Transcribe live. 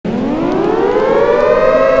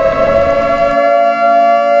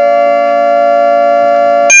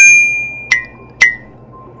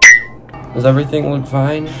Does everything look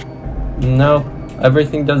fine? No,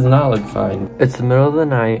 everything does not look fine. It's the middle of the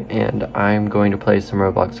night and I'm going to play some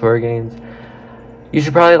Roblox Horror Games. You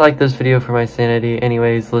should probably like this video for my sanity.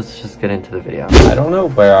 Anyways, let's just get into the video. I don't know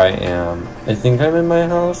where I am. I think I'm in my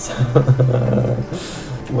house.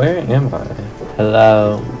 Where am I?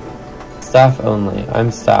 Hello. Staff only. I'm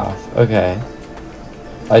staff. Okay.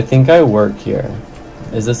 I think I work here.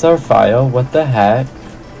 Is this our file? What the heck?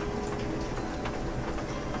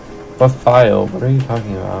 What file? What are you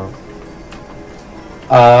talking about?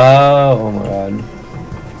 Oh my god.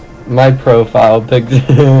 My profile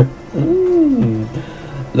picture.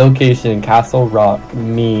 Location, Castle Rock.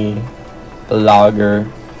 Me.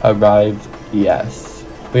 Blogger. Arrived. Yes.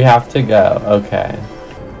 We have to go. Okay.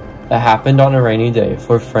 It happened on a rainy day.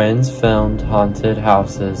 For friends filmed haunted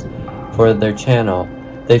houses for their channel.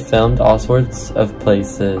 They filmed all sorts of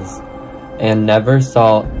places and never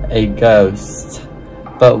saw a ghost.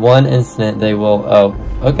 But one incident they will, oh,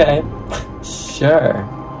 okay, sure.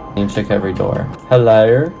 You check every door.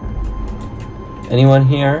 Hello? Anyone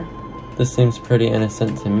here? This seems pretty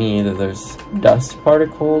innocent to me that there's dust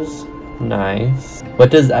particles. Nice.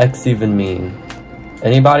 What does X even mean?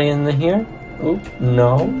 Anybody in here? Oop,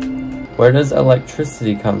 no. Where does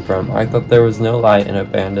electricity come from? I thought there was no light in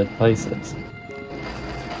abandoned places.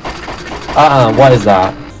 What is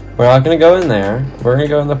that? We're not gonna go in there. We're gonna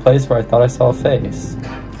go in the place where I thought I saw a face.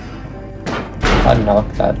 I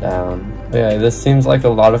knocked that down. Okay, this seems like a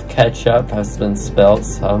lot of ketchup has been spilled.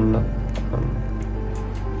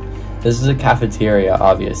 This is a cafeteria,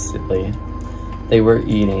 obviously. They were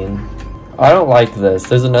eating. I don't like this.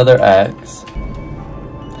 There's another X.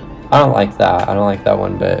 I don't like that. I don't like that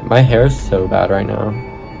one bit. My hair is so bad right now.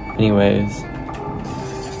 Anyways.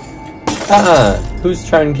 Who's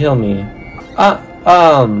trying to kill me?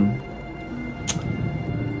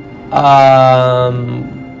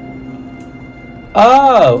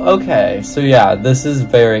 Oh, okay. So yeah, this is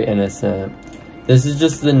very innocent. This is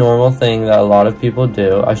just the normal thing that a lot of people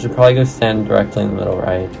do. I should probably go stand directly in the middle,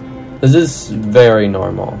 right? This is very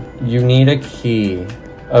normal. You need a key.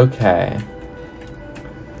 Okay.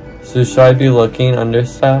 So should I be looking under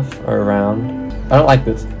stuff or around? I don't like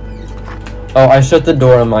this. Oh, I shut the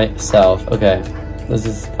door on myself. Okay. This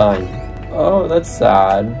is fine. Oh, that's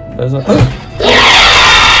sad. There's a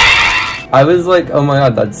I was like, oh my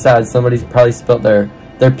god, that's sad. Somebody's probably spilled their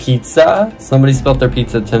pizza. Somebody spilled their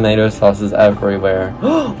pizza. Tomato sauce is everywhere.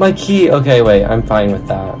 My key. Okay, wait. I'm fine with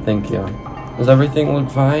that. Thank you. Does everything look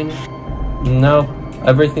fine? No,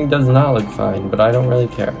 everything does not look fine, but I don't really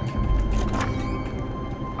care.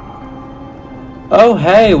 Oh,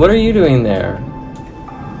 hey, what are you doing there?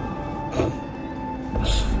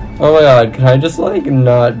 Oh my god, can I just, like,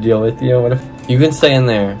 not deal with you? What if you can stay in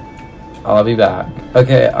there? I'll be back.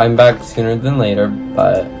 Okay, I'm back sooner than later,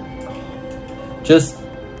 but just,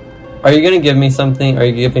 are you gonna give me something? Are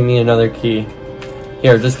you giving me another key?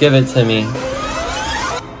 Here, just give it to me.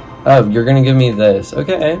 Oh, you're gonna give me this.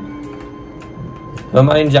 Okay. What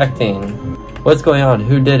am I injecting? What's going on?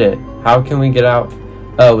 Who did it? How can we get out?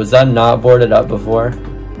 Oh, was that not boarded up before?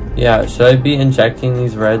 Yeah, should I be injecting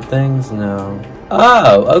these red things? No.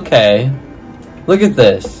 Oh, okay. Look at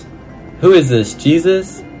this. Who is this?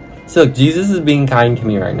 Jesus? So look, Jesus is being kind to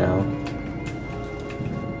me right now.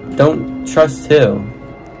 Don't trust who.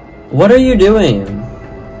 What are you doing?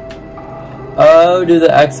 Oh, do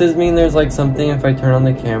the X's mean there's like something if I turn on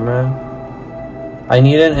the camera? I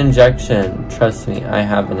need an injection. Trust me, I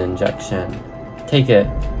have an injection. Take it.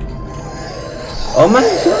 Oh my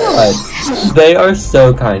god. They are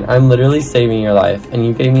so kind. I'm literally saving your life. And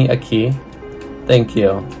you gave me a key? Thank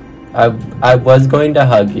you. I was going to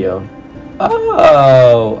hug you.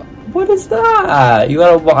 Oh, what is that? You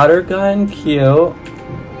got a water gun? Cute.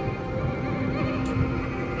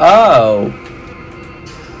 Oh.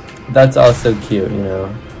 That's also cute, you know.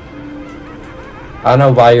 I don't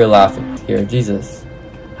know why you're laughing here. Jesus.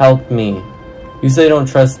 Help me. You say you don't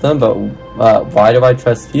trust them, but why do I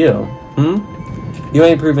trust you? You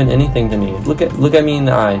ain't proven anything to me. Look at me in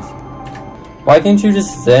the eyes. Why can't you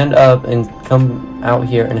just stand up and come out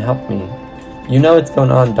here and help me? You know what's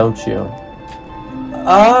going on, don't you?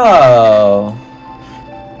 Oh.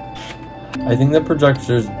 I think the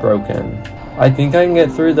projector's broken. I think I can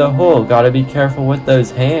get through the hole. Gotta be careful with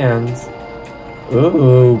those hands.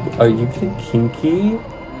 Ooh, are you getting kinky?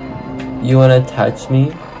 You wanna touch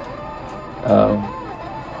me? Oh.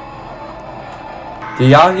 Do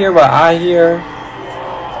y'all hear what I hear?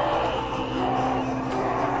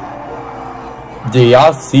 Do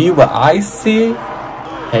y'all see what I see?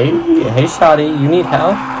 Hey shawty, you need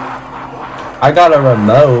help? I got a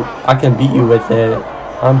remote. I can beat you with it.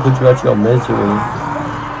 I'm gonna put you out your misery.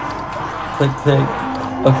 click, click.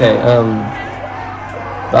 Okay,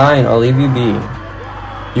 fine, I'll leave you be.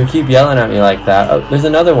 You keep yelling at me like that. Oh, there's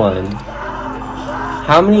another one.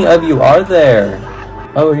 How many of you are there?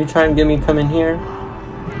 Oh, are you trying to get me to come in here?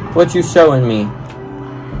 What you showing me?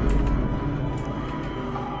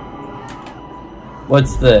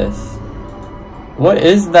 What's this? What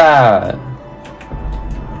is that?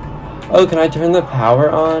 Oh, can I turn the power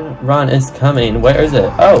on? Ron, it's coming. Where is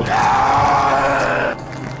it? Oh.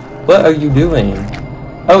 What are you doing?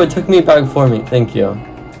 Oh, it took me back for me. Thank you.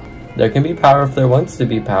 There can be power if there wants to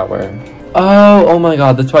be power. Oh my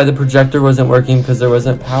god. That's why the projector wasn't working, because there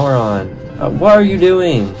wasn't power on. What are you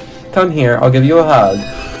doing? Come here. I'll give you a hug.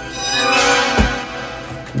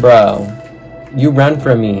 Bro. You run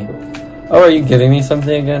from me. Oh, are you giving me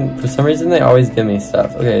something again? For some reason, they always give me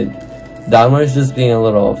stuff. Okay. Downward's just being a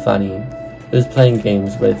little funny. Just playing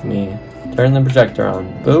games with me. Turn the projector on.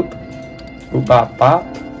 Boop. Boop, bop, bop.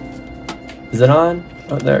 Is it on?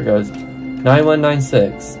 Oh, there it goes.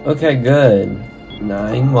 9196. Okay, good.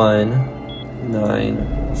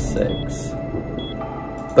 9196.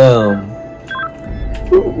 Boom.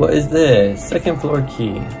 Ooh, what is this? Second floor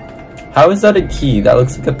key. How is that a key? That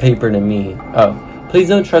looks like a paper to me. Oh, please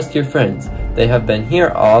don't trust your friends. They have been here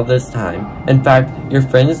all this time. In fact, your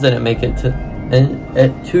friends didn't make it to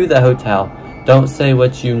the hotel. Don't say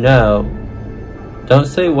what you know. Don't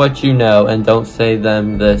say what you know, and don't say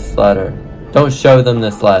them this letter. Don't show them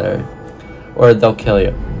this letter, or they'll kill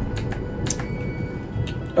you.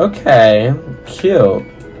 Okay, cute.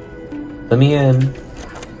 Let me in.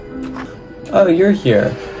 Oh, you're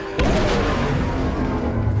here.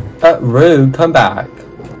 Rude, come back.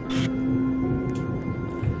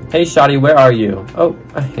 Hey, Shotty, where are you? Oh,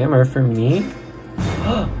 a hammer for me?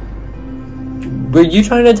 Were you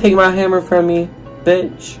trying to take my hammer from me,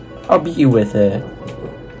 bitch? I'll beat you with it.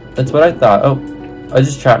 That's what I thought. Oh, I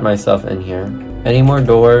just trapped myself in here. Any more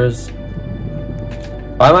doors?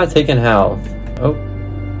 Why am I taking health? Oh.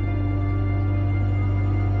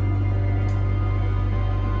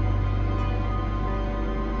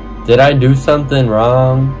 Did I do something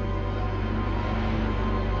wrong?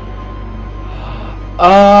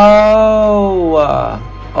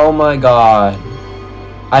 Oh my god.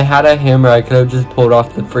 I had a hammer. I could have just pulled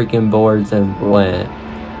off the freaking boards and went.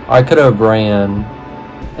 I could have ran.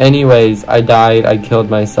 Anyways, I died. I killed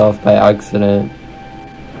myself by accident.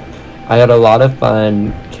 I had a lot of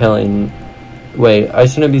fun killing... Wait, I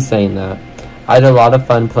shouldn't be saying that. I had a lot of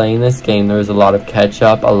fun playing this game. There was a lot of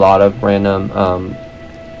catch-up, a lot of random,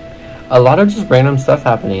 just random stuff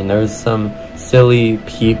happening. There was some silly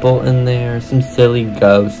people in there, some silly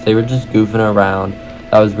ghosts. They were just goofing around.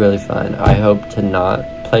 That was really fun. I hope to not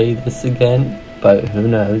play this again, but who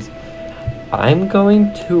knows. I'm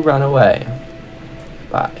going to run away.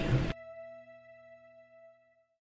 Bye.